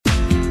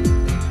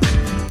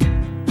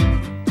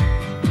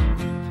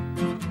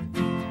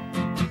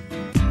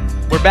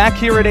We're back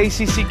here at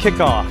ACC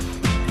Kickoff,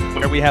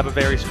 where we have a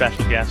very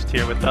special guest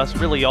here with us.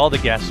 Really, all the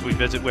guests we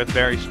visit with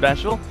very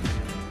special.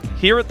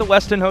 Here at the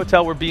Westin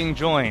Hotel, we're being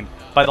joined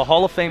by the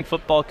Hall of Fame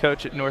football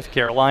coach at North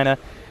Carolina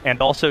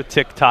and also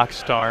TikTok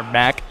star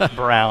Mack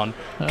Brown,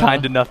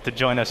 kind enough to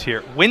join us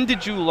here. When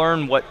did you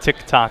learn what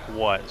TikTok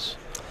was?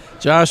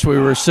 Josh, we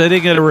were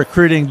sitting at a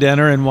recruiting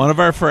dinner, and one of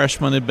our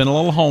freshmen had been a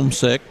little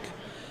homesick,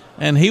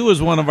 and he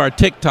was one of our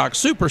TikTok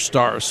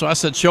superstars. So I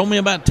said, show me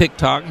about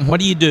TikTok, and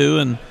what do you do?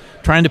 And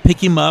trying to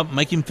pick him up,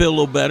 make him feel a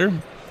little better,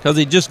 because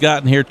he'd just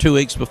gotten here 2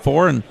 weeks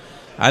before, and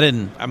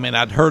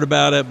I'd heard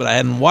about it, but I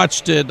hadn't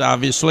watched it,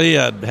 obviously.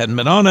 I hadn't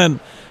been on it.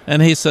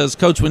 And he says,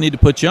 Coach, we need to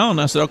put you on.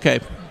 I said,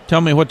 okay,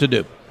 tell me what to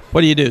do.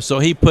 What do you do? So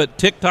he put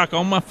TikTok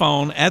on my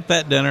phone at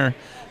that dinner,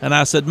 and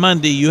I said,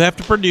 Monday, you have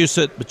to produce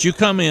it, but you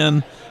come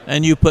in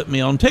and you put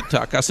me on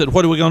TikTok. I said,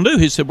 what are we going to do?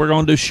 He said, we're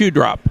going to do shoe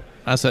drop.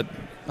 I said,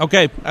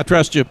 okay, I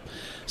trust you.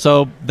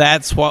 So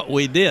that's what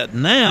we did.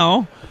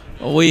 Now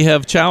we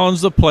have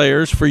challenged the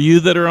players, for you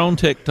that are on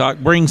TikTok,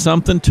 bring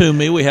something to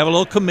me. We have a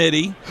little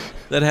committee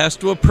that has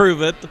to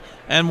approve it,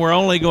 and we're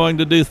only going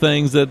to do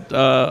things that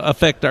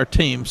affect our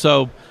team.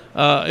 So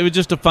it was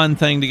just a fun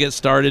thing to get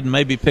started and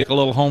maybe pick a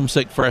little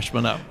homesick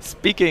freshman up.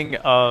 Speaking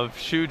of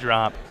shoe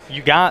drop,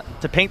 you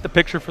got to paint the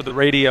picture for the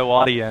radio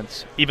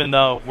audience, even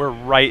though we're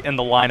right in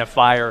the line of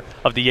fire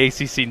of the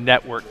ACC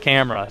network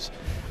cameras.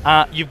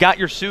 You've got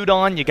your suit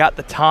on, you got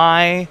the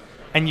tie,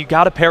 and you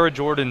got a pair of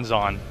Jordans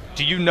on.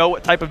 Do you know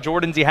what type of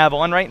Jordans you have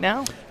on right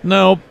now?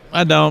 No,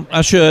 I don't.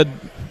 I should.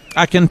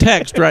 I can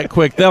text right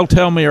quick. They'll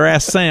tell me, or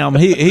ask Sam.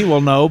 He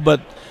will know, but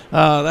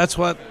that's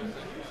what.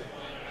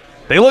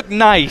 They look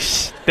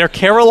nice. They're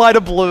Carolina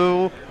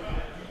blue.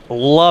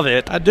 Love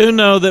it. I do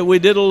know that we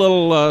did a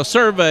little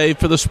survey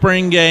for the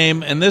spring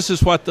game, and this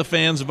is what the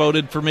fans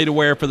voted for me to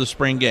wear for the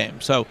spring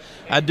game. So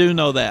I do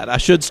know that. I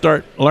should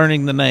start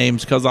learning the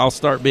names because I'll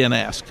start being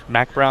asked.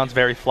 Mack Brown's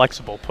very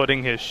flexible,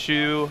 putting his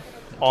shoe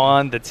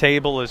on the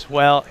table as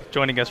well,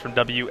 joining us from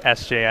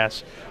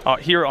WSJS,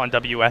 here on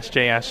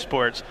WSJS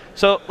Sports.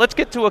 So let's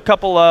get to a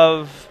couple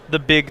of the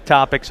big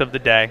topics of the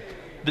day.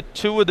 The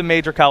two of the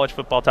major college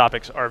football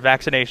topics are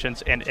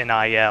vaccinations and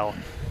NIL.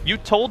 You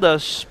told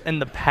us in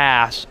the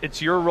past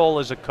it's your role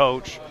as a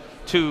coach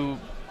to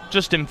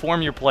just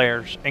inform your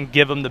players and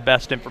give them the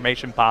best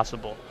information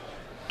possible.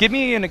 Give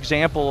me an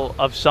example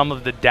of some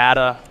of the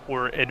data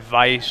or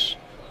advice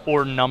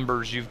or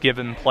numbers you've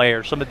given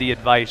players, some of the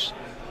advice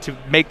to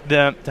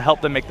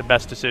help them make the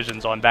best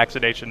decisions on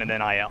vaccination and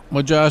NIL.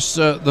 Well, Josh,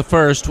 the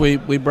first,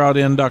 we brought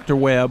in Dr.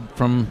 Webb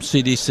from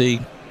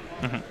CDC,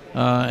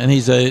 and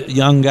he's a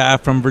young guy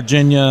from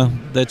Virginia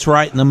that's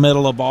right in the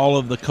middle of all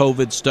of the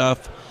COVID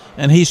stuff,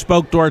 and he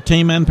spoke to our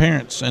team and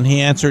parents, and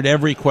he answered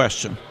every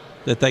question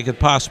that they could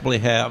possibly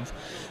have.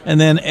 And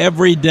then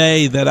every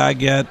day that I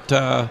get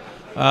an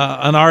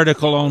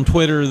article on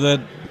Twitter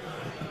that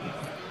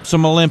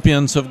some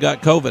Olympians have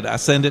got COVID, I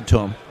send it to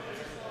them.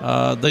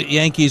 The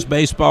Yankees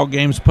baseball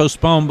game's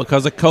postponed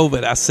because of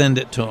COVID. I send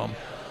it to them.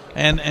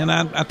 And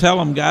I tell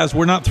them, guys,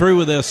 we're not through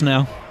with this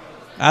now.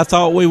 I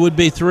thought we would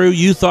be through.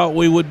 You thought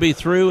we would be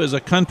through. As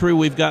a country,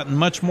 we've gotten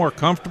much more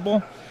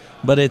comfortable,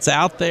 but it's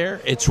out there.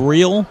 It's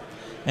real.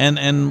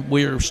 And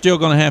we're still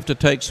going to have to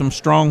take some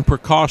strong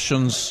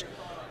precautions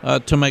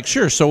to make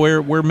sure. So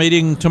we're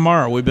meeting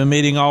tomorrow. We've been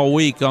meeting all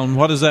week on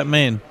what does that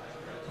mean?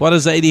 What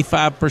does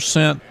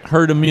 85%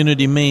 herd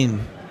immunity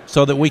mean?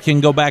 So that we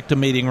can go back to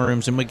meeting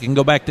rooms and we can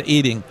go back to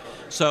eating.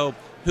 So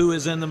who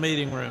is in the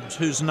meeting rooms,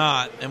 who's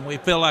not? And we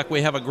feel like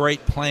we have a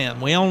great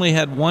plan. We only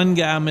had one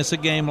guy miss a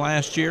game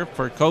last year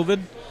for COVID,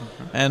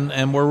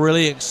 and we're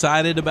really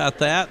excited about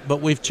that.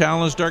 But we've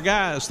challenged our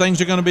guys.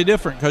 Things are going to be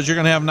different because you're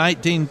going to have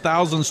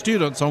 19,000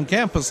 students on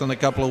campus in a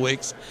couple of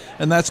weeks,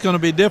 and that's going to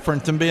be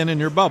different than being in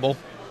your bubble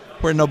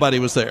where nobody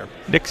was there.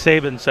 Nick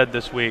Saban said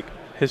this week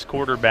his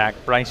quarterback,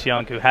 Bryce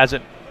Young, who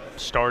hasn't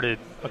started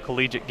a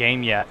collegiate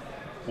game yet,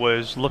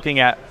 was looking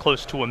at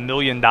close to $1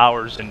 million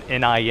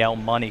in NIL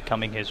money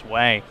coming his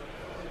way.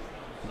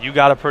 You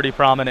got a pretty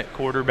prominent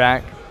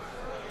quarterback.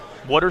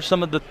 What are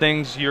some of the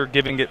things you're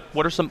giving it?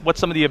 What's some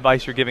of the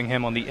advice you're giving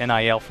him on the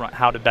NIL front,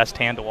 how to best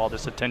handle all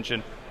this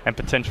attention and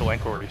potential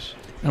inquiries?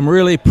 I'm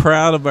really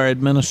proud of our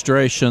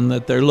administration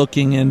that they're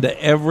looking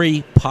into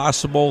every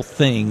possible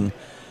thing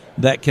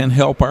that can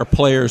help our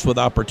players with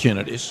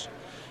opportunities.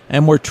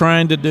 And we're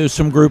trying to do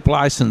some group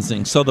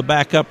licensing so the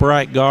backup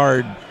right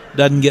guard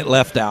doesn't get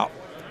left out.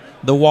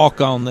 The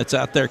walk-on that's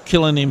out there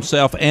killing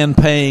himself and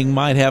paying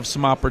might have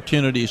some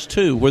opportunities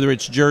too, whether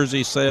it's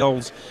jersey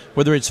sales,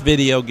 whether it's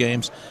video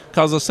games,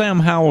 because the Sam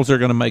Howells are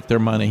going to make their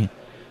money.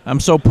 I'm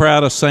so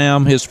proud of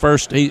Sam.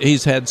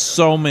 He's had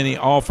so many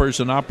offers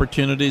and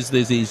opportunities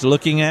that he's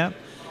looking at.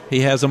 He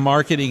has a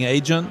marketing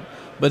agent,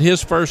 but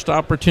his first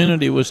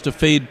opportunity was to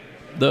feed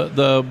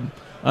the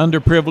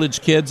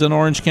underprivileged kids in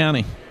Orange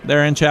County.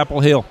 They're in Chapel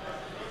Hill.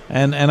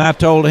 And I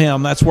told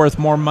him that's worth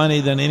more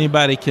money than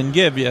anybody can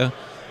give you.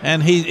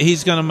 And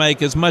he's going to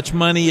make as much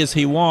money as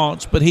he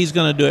wants, but he's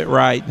going to do it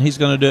right. He's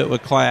going to do it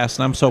with class,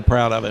 and I'm so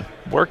proud of him.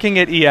 Working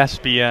at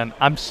ESPN,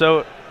 I'm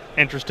so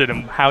interested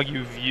in how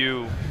you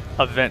view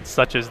events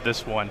such as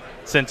this one,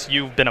 since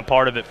you've been a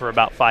part of it for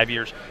about 5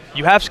 years.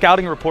 You have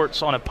scouting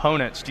reports on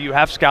opponents. Do you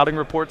have scouting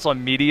reports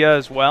on media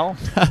as well?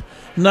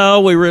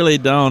 No, we really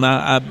don't.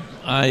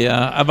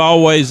 I've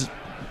always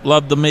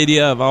loved the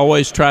media. I've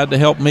always tried to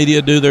help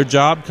media do their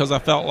job because I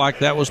felt like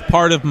that was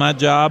part of my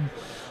job.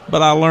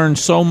 But I learned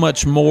so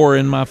much more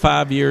in my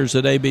 5 years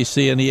at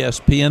ABC and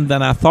ESPN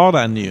than I thought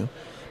I knew,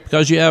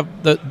 because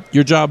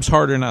your job's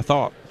harder than I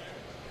thought.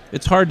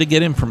 It's hard to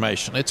get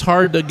information. It's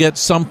hard to get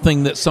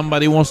something that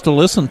somebody wants to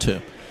listen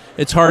to.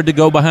 It's hard to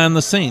go behind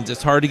the scenes.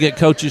 It's hard to get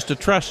coaches to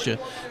trust you.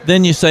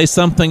 Then you say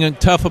something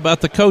tough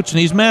about the coach, and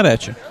he's mad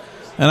at you.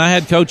 And I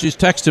had coaches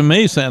texting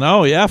me saying,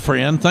 "Oh, yeah,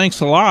 friend, thanks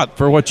a lot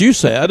for what you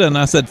said." And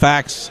I said,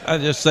 "Facts. I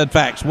just said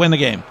facts. Win the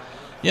game."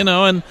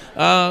 And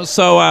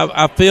so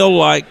I feel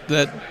like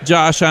that,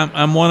 Josh,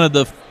 I'm one of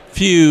the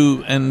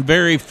few and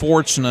very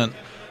fortunate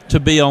to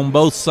be on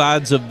both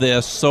sides of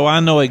this, so I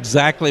know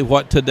exactly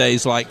what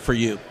today's like for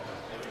you.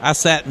 I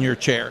sat in your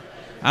chair.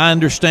 I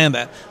understand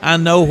that. I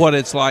know what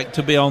it's like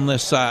to be on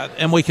this side,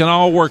 and we can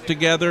all work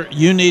together.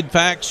 You need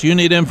facts, you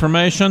need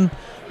information,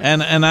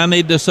 and I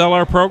need to sell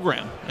our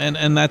program,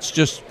 and that's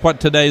just what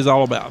today's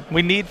all about.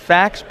 We need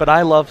facts, but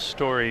I love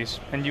stories,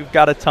 and you've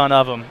got a ton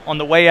of them. On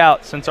the way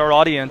out, since our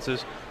audience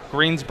is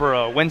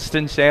Greensboro,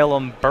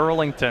 Winston-Salem,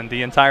 Burlington,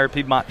 the entire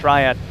Piedmont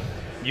Triad,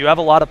 you have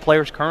a lot of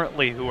players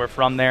currently who are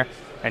from there,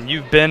 and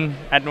you've been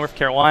at North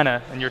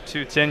Carolina in your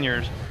 2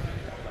 tenures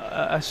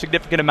a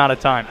significant amount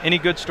of time. Any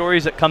good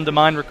stories that come to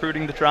mind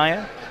recruiting the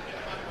Triad?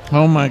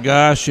 Oh, my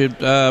gosh.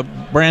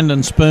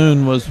 Brandon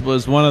Spoon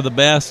was one of the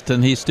best,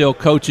 and he's still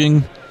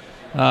coaching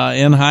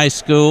in high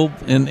school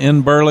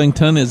in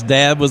Burlington. His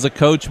dad was a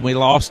coach. We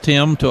lost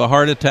him to a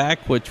heart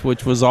attack, which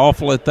was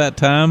awful at that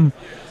time.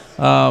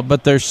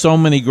 But there's so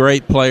many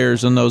great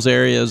players in those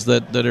areas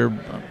that are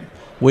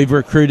we've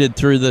recruited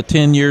through the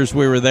 10 years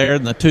we were there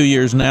and the 2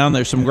 years now, and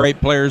there's some great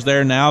players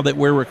there now that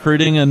we're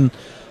recruiting. And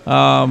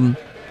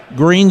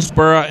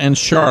Greensboro and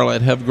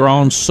Charlotte have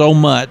grown so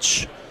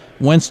much.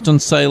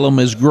 Winston-Salem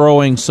is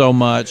growing so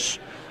much.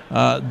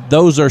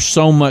 Those are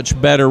so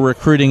much better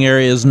recruiting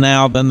areas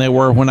now than they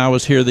were when I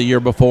was here the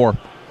year before.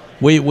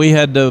 We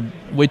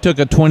took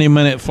a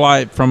 20-minute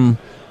flight from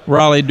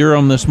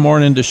Raleigh-Durham this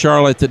morning to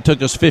Charlotte that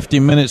took us 50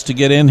 minutes to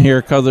get in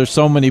here because there's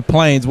so many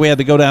planes. We had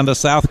to go down to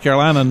South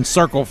Carolina and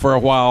circle for a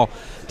while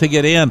to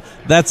get in.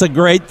 That's a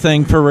great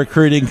thing for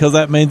recruiting because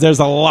that means there's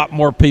a lot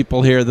more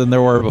people here than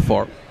there were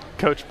before.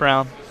 Coach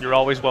Brown, you're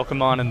always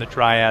welcome on in the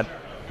Triad.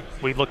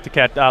 We look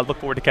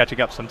forward to catching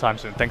up sometime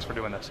soon. Thanks for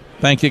doing this.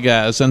 Thank you,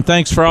 guys. And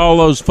thanks for all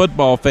those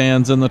football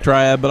fans in the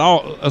Triad,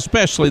 but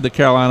especially the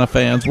Carolina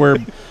fans. We're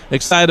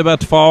excited about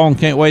the fall and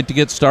can't wait to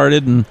get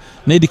started and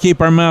need to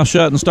keep our mouth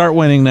shut and start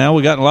winning now.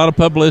 We got a lot of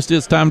publicity.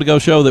 It's time to go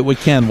show that we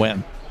can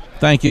win.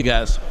 Thank you,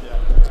 guys.